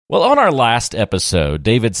Well, on our last episode,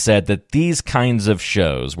 David said that these kinds of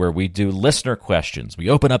shows where we do listener questions, we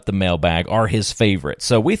open up the mailbag, are his favorite.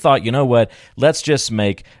 So we thought, you know what, let's just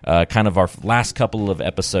make kind of our last couple of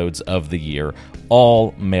episodes of the year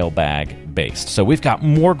all mailbag based. So we've got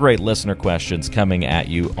more great listener questions coming at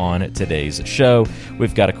you on today's show.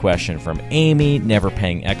 We've got a question from Amy, never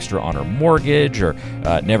paying extra on her mortgage or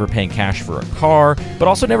never paying cash for a car, but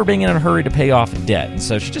also never being in a hurry to pay off debt. And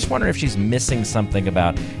so she's just wondering if she's missing something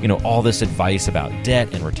about all this advice about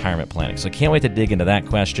debt and retirement planning. So can't wait to dig into that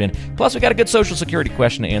question. Plus, we got a good Social Security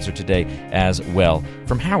question to answer today as well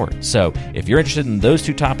from Howard. So if you're interested in those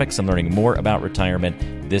two topics and learning more about retirement,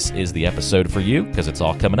 this is the episode for you because it's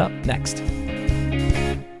all coming up next.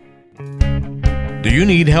 Do you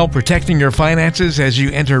need help protecting your finances as you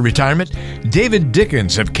enter retirement? David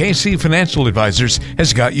Dickens of KC Financial Advisors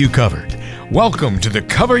has got you covered. Welcome to the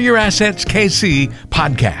Cover Your Assets KC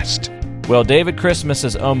podcast. Well, David, Christmas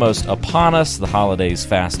is almost upon us. The holidays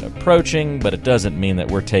fast approaching, but it doesn't mean that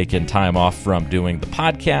we're taking time off from doing the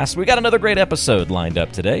podcast. We got another great episode lined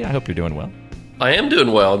up today. I hope you're doing well. I am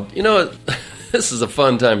doing well. This is a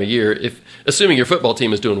fun time of year, assuming your football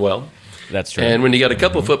team is doing well. That's true. And when you got a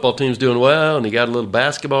couple of football teams doing well, and you got a little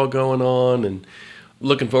basketball going on, and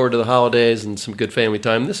looking forward to the holidays and some good family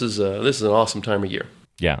time, this is an awesome time of year.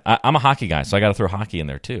 Yeah, I'm a hockey guy, so I got to throw hockey in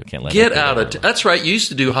there too. Can't let get out of. That's right. You used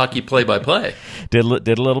to do hockey play-by-play. Did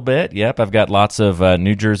a little bit. Yep, I've got lots of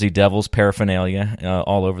New Jersey Devils paraphernalia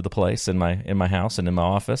all over the place in my house and in my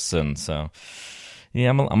office, and so. Yeah,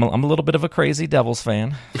 I'm a little bit of a crazy Devils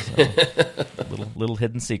fan. So, little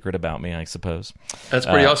hidden secret about me, I suppose. That's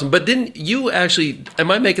pretty awesome. But didn't you actually? Am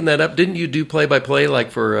I making that up? Didn't you do play-by-play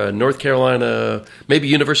like for North Carolina, maybe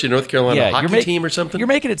University of North Carolina hockey team or something? You're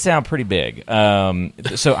making it sound pretty big.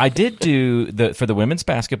 So I did do for the women's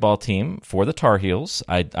basketball team for the Tar Heels.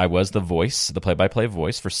 I was the play-by-play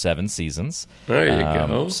voice for 7 seasons. There you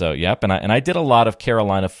go. So yep, and I did a lot of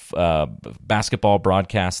Carolina basketball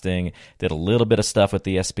broadcasting. Did a little bit of stuff with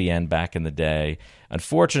the ESPN back in the day.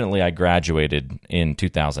 Unfortunately, I graduated in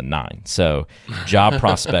 2009, so job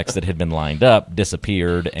prospects that had been lined up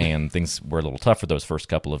disappeared, and things were a little tough for those first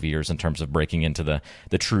couple of years in terms of breaking into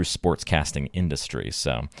the true sportscasting industry.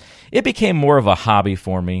 So it became more of a hobby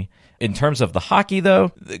for me. In terms of the hockey, though,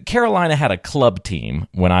 Carolina had a club team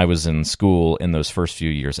when I was in school in those first few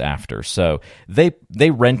years after. So they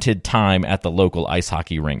rented time at the local ice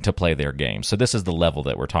hockey rink to play their games. So this is the level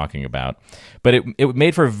that we're talking about. But it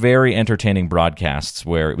made for very entertaining broadcasts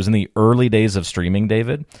where it was in the early days of streaming,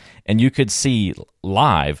 David, and you could see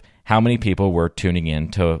live how many people were tuning in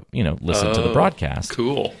to listen to the broadcast.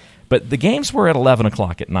 Cool. But the games were at 11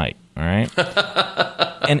 o'clock at night, all right?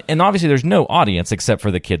 And obviously there's no audience except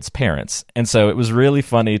for the kids' parents. And so it was really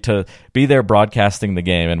funny to be there broadcasting the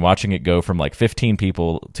game and watching it go from like 15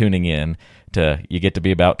 people tuning in to you get to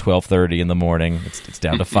be about 12:30 in the morning. It's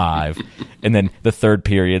down to 5. And then the third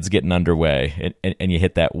period's getting underway and you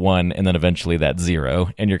hit that 1 and then eventually that 0.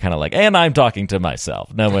 And you're kind of like, and I'm talking to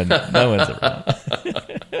myself. No one's around.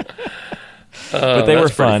 But they were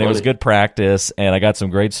fun. It was good practice, and I got some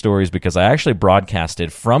great stories because I actually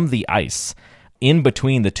broadcasted from the ice. In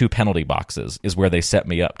between the 2 penalty boxes is where they set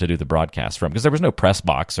me up to do the broadcast from, because there was no press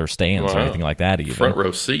box or stands or anything like that even. Front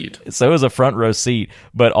row seat. So it was a front row seat,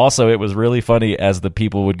 but also it was really funny as the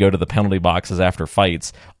people would go to the penalty boxes after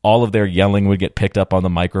fights, all of their yelling would get picked up on the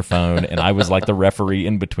microphone, and I was like the referee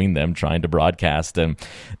in between them trying to broadcast, and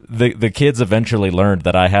the kids eventually learned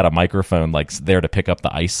that I had a microphone like there to pick up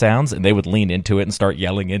the ice sounds, and they would lean into it and start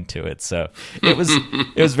yelling into it. So it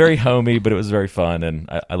was very homey, but it was very fun, and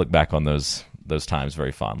I look back on those times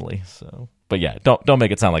very fondly. So, but yeah, don't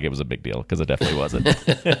make it sound like it was a big deal, because it definitely wasn't.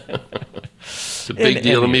 It's a big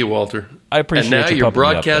deal to me, Walter. I appreciate. And now you're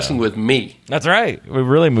broadcasting with me. That's right. We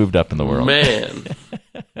really moved up in the world, man.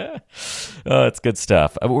 It's good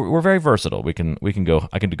stuff. We're very versatile. We can go.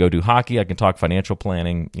 I can go do hockey. I can talk financial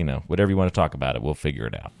planning. Whatever you want to talk about, we'll figure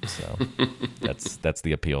it out. So that's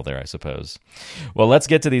the appeal there, I suppose. Well, let's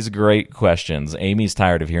get to these great questions. Amy's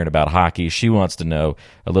tired of hearing about hockey. She wants to know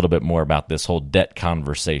a little bit more about this whole debt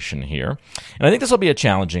conversation here, and I think this will be a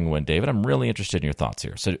challenging one, David. I'm really interested in your thoughts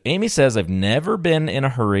here. So Amy says, I've never been in a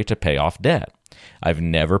hurry to pay off debt. I've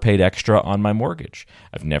never paid extra on my mortgage.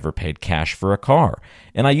 I've never paid cash for a car.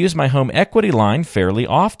 And I use my home equity line fairly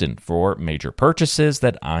often for major purchases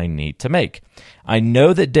that I need to make. I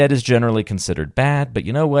know that debt is generally considered bad, but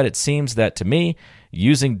you know what? It seems that to me,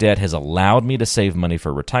 using debt has allowed me to save money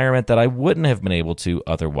for retirement that I wouldn't have been able to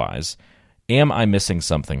otherwise. Am I missing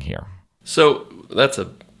something here? So that's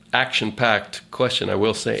an action-packed question, I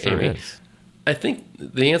will say, Sure Amy. is. I think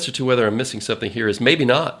the answer to whether I'm missing something here is maybe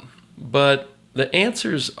not, but The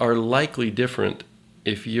answers are likely different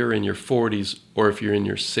if you're in your 40s or if you're in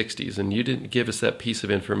your 60s, and you didn't give us that piece of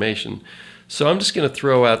information. So I'm just going to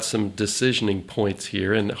throw out some decisioning points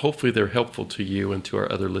here, and hopefully they're helpful to you and to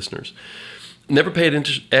our other listeners. Never paid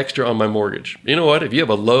extra on my mortgage. You know what? If you have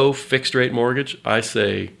a low fixed rate mortgage, I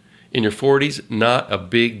say in your 40s, not a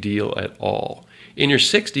big deal at all. In your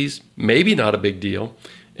 60s, maybe not a big deal,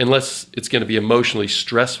 unless it's going to be emotionally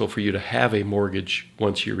stressful for you to have a mortgage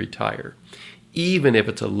once you retire, even if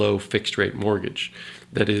it's a low fixed rate mortgage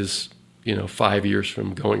that is, 5 years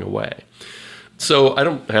from going away. So I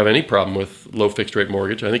don't have any problem with low fixed rate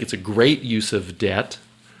mortgage. I think it's a great use of debt.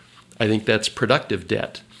 I think that's productive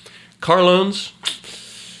debt. Car loans,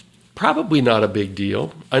 probably not a big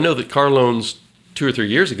deal. I know that car loans 2 or 3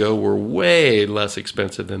 years ago were way less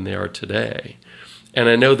expensive than they are today. And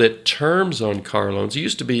I know that terms on car loans, it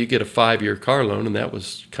used to be you get a 5-year car loan, and that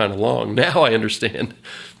was kind of long. Now I understand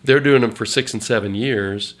they're doing them for 6 and 7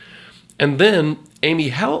 years. And then, Amy,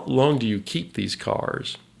 how long do you keep these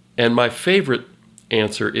cars? And my favorite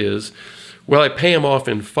answer is, well, I pay them off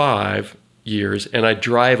in 5 years, and I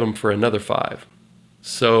drive them for another 5.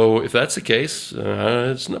 So if that's the case,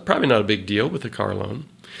 it's probably not a big deal with a car loan.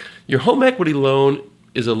 Your home equity loan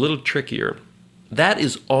is a little trickier. That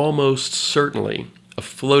is almost certainly a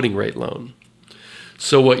floating rate loan.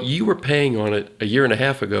 So what you were paying on it a year and a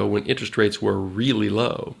half ago when interest rates were really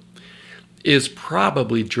low is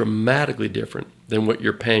probably dramatically different than what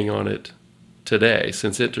you're paying on it today,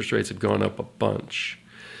 since interest rates have gone up a bunch.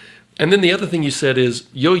 And then the other thing you said is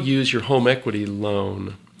you'll use your home equity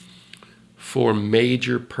loan for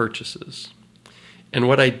major purchases. And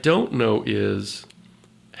what I don't know is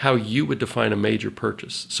how you would define a major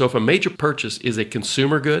purchase. So if a major purchase is a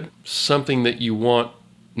consumer good, something that you want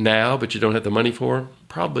now but you don't have the money for,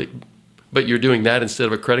 probably, but you're doing that instead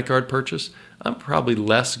of a credit card purchase, I'm probably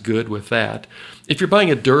less good with that. If you're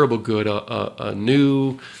buying a durable good, a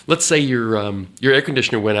new, let's say your air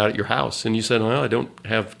conditioner went out at your house and you said, well, I don't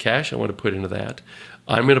have cash I want to put into that.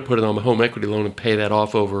 I'm going to put it on my home equity loan and pay that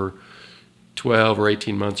off over 12 or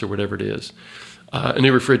 18 months or whatever it is. A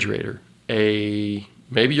new refrigerator,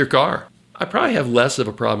 maybe your car. I probably have less of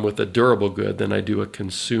a problem with a durable good than I do a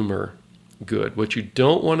consumer good. What you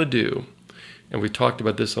don't want to do, and we've talked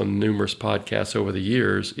about this on numerous podcasts over the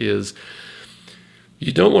years, is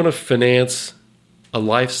you don't want to finance a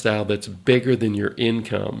lifestyle that's bigger than your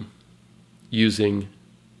income using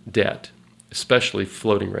debt, especially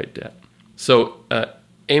floating rate debt. So,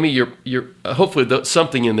 Amy, you're hopefully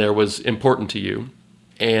something in there was important to you,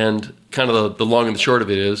 and kind of the long and the short of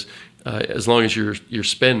it is, as long as your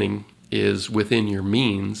spending is within your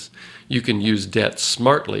means, you can use debt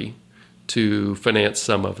smartly to finance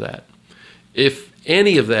some of that. If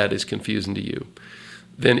any of that is confusing to you,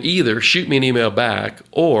 then either shoot me an email back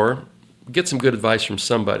or get some good advice from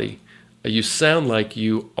somebody. You sound like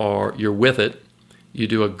you're with it. You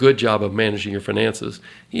do a good job of managing your finances.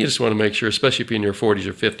 You just want to make sure, especially if you're in your 40s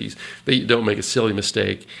or 50s, that you don't make a silly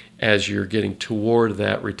mistake as you're getting toward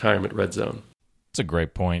that retirement red zone. That's a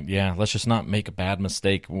great point. Yeah, let's just not make a bad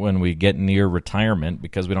mistake when we get near retirement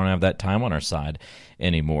because we don't have that time on our side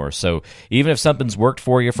anymore. So even if something's worked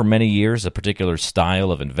for you for many years, a particular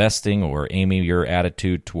style of investing or, Amy, your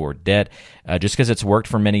attitude toward debt, just because it's worked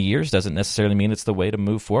for many years doesn't necessarily mean it's the way to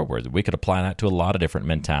move forward. We could apply that to a lot of different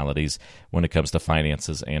mentalities when it comes to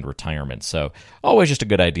finances and retirement. So always just a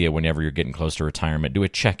good idea whenever you're getting close to retirement, do a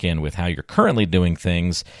check-in with how you're currently doing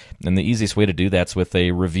things. And the easiest way to do that's with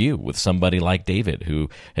a review with somebody like David, who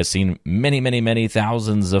has seen many, many, many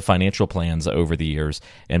thousands of financial plans over the years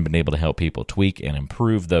and been able to help people tweak and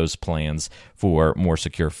improve those plans for more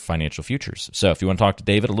secure financial futures. So if you want to talk to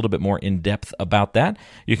David a little bit more in depth about that,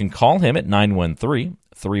 you can call him at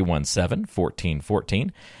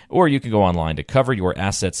 913-317-1414, or you can go online to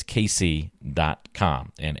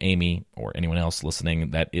coveryourassetskc.com. And Amy or anyone else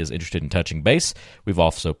listening that is interested in touching base, we've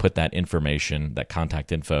also put that information, that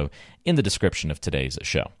contact info, in the description of today's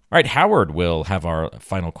show. All right, Howard will have our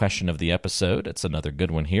final question of the episode. It's another good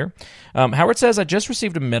one here. Howard says, I just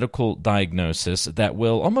received a medical diagnosis that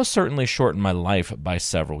will almost certainly shorten my life by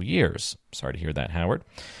several years. Sorry to hear that, Howard.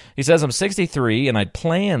 He says, I'm 63 and I'd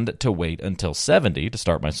planned to wait until 70 to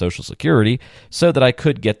start my Social Security so that I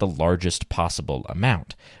could get the largest possible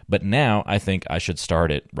amount. But now I think I should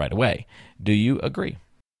start it right away. Do you agree?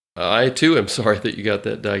 I, too, am sorry that you got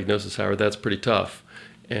that diagnosis, Howard. That's pretty tough.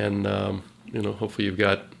 And, hopefully you've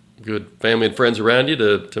got good family and friends around you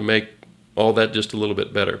to make all that just a little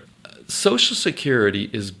bit better. Social Security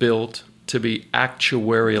is built to be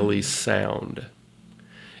actuarially sound.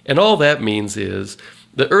 And all that means is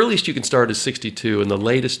The earliest you can start is 62, and the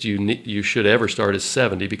latest you should ever start is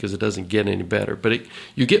 70 because it doesn't get any better. But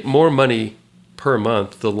you get more money per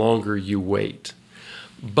month the longer you wait.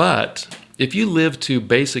 But if you live to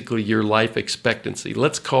basically your life expectancy,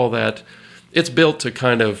 let's call that, it's built to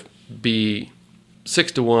kind of be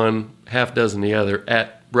 6 to 1, half dozen the other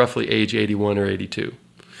at roughly age 81 or 82.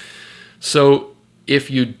 So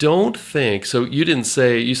if you don't think, so you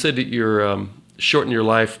said that you're shortening your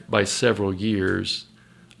life by several years.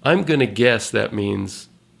 I'm going to guess that means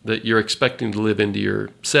that you're expecting to live into your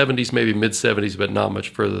 70s, maybe mid-70s, but not much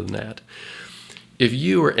further than that. If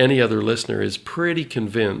you or any other listener is pretty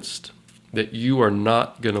convinced that you are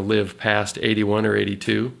not going to live past 81 or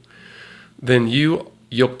 82, then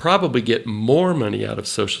you'll probably get more money out of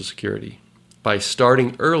Social Security by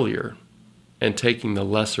starting earlier and taking the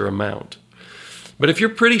lesser amount. But if you're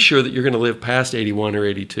pretty sure that you're going to live past 81 or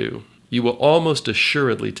 82, you will almost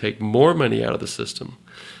assuredly take more money out of the system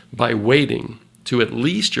by waiting to at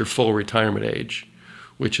least your full retirement age,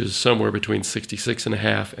 which is somewhere between 66 and a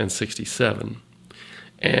half and 67,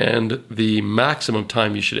 and the maximum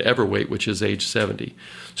time you should ever wait, which is age 70.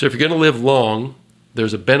 So if you're going to live long,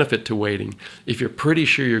 there's a benefit to waiting. If you're pretty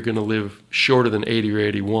sure you're going to live shorter than 80 or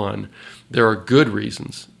 81, there are good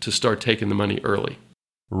reasons to start taking the money early.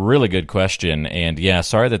 Really good question. And yeah,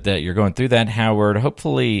 sorry that you're going through that, Howard.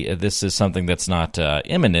 Hopefully this is something that's not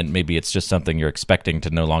imminent. Maybe it's just something you're expecting to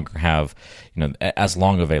no longer have, as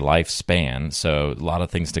long of a lifespan. So a lot of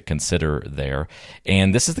things to consider there.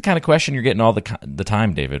 And this is the kind of question you're getting all the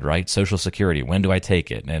time, David, right? Social Security, when do I take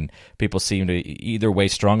it? And people seem to either weigh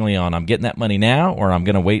strongly on, I'm getting that money now, or I'm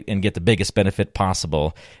going to wait and get the biggest benefit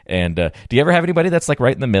possible. And do you ever have anybody that's like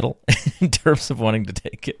right in the middle in terms of wanting to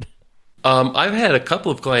take it? I've had a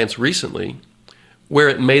couple of clients recently where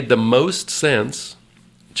it made the most sense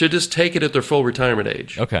to just take it at their full retirement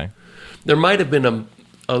age. Okay. There might have been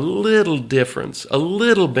a little difference, a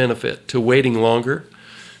little benefit to waiting longer,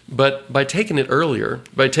 but by taking it earlier,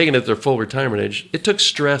 by taking it at their full retirement age, it took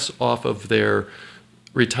stress off of their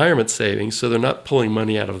retirement savings, so they're not pulling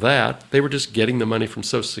money out of that. They were just getting the money from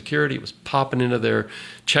Social Security. It was popping into their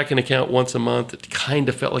checking account once a month. It kind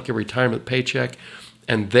of felt like a retirement paycheck.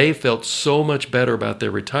 And they felt so much better about their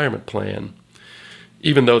retirement plan,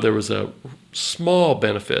 even though there was a small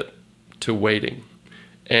benefit to waiting.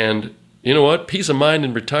 And you know what? Peace of mind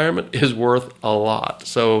in retirement is worth a lot.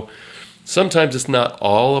 So sometimes it's not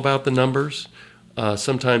all about the numbers.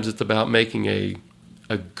 Sometimes it's about making a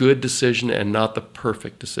good decision and not the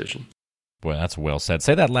perfect decision. Boy, that's well said.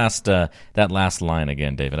 Say that last line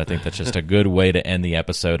again, David. I think that's just a good way to end the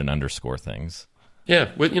episode and underscore things.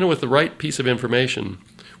 Yeah, with the right piece of information,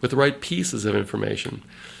 with the right pieces of information,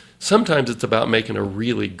 sometimes it's about making a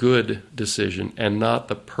really good decision and not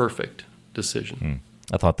the perfect decision.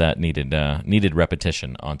 I thought that needed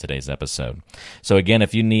repetition on today's episode. So again,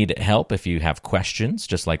 if you need help, if you have questions,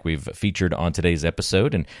 just like we've featured on today's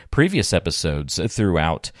episode and previous episodes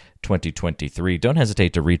throughout 2023, don't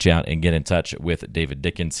hesitate to reach out and get in touch with David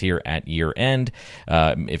Dickens here at year end.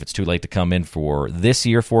 If it's too late to come in for this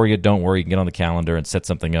year for you, don't worry. You can get on the calendar and set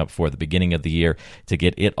something up for the beginning of the year to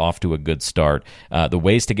get it off to a good start. The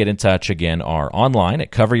ways to get in touch, again, are online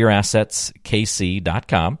at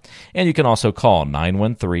coveryourassetskc.com, and you can also call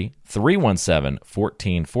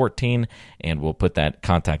 913-317-1414, and we'll put that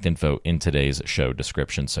contact info in today's show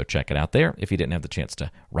description, so check it out there if you didn't have the chance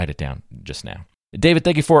to write it down just now. David,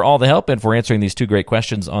 thank you for all the help and for answering these two great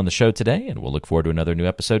questions on the show today, and we'll look forward to another new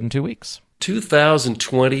episode in 2 weeks.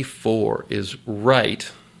 2024 is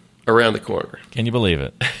right around the corner. Can you believe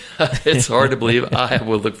it? It's hard to believe. I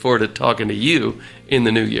will look forward to talking to you in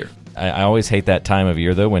the new year. I always hate that time of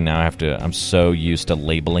year, though, when now I'm so used to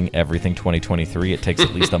labeling everything 2023, it takes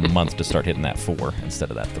at least a month to start hitting that 4 instead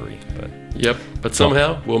of that 3. But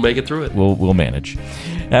somehow we'll make it through it. We'll manage.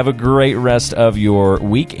 Have a great rest of your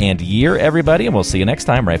week and year, everybody, and we'll see you next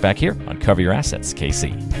time right back here on Cover Your Assets,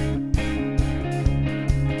 KC.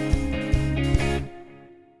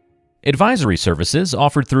 Advisory services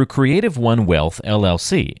offered through Creative One Wealth,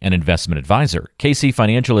 LLC, an investment advisor. KC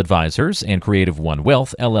Financial Advisors and Creative One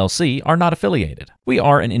Wealth, LLC are not affiliated. We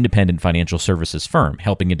are an independent financial services firm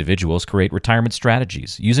helping individuals create retirement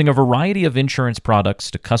strategies using a variety of insurance products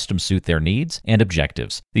to custom suit their needs and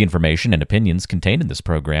objectives. The information and opinions contained in this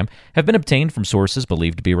program have been obtained from sources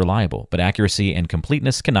believed to be reliable, but accuracy and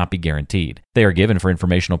completeness cannot be guaranteed. They are given for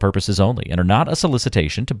informational purposes only and are not a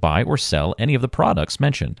solicitation to buy or sell any of the products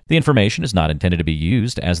mentioned. The information information is not intended to be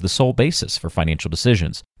used as the sole basis for financial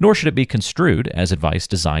decisions, nor should it be construed as advice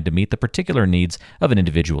designed to meet the particular needs of an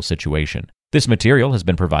individual situation. This material has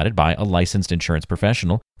been provided by a licensed insurance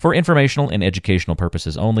professional for informational and educational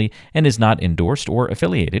purposes only and is not endorsed or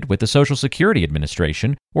affiliated with the Social Security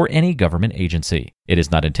Administration or any government agency. It is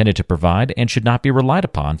not intended to provide and should not be relied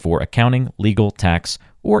upon for accounting, legal, tax,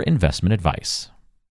 or investment advice.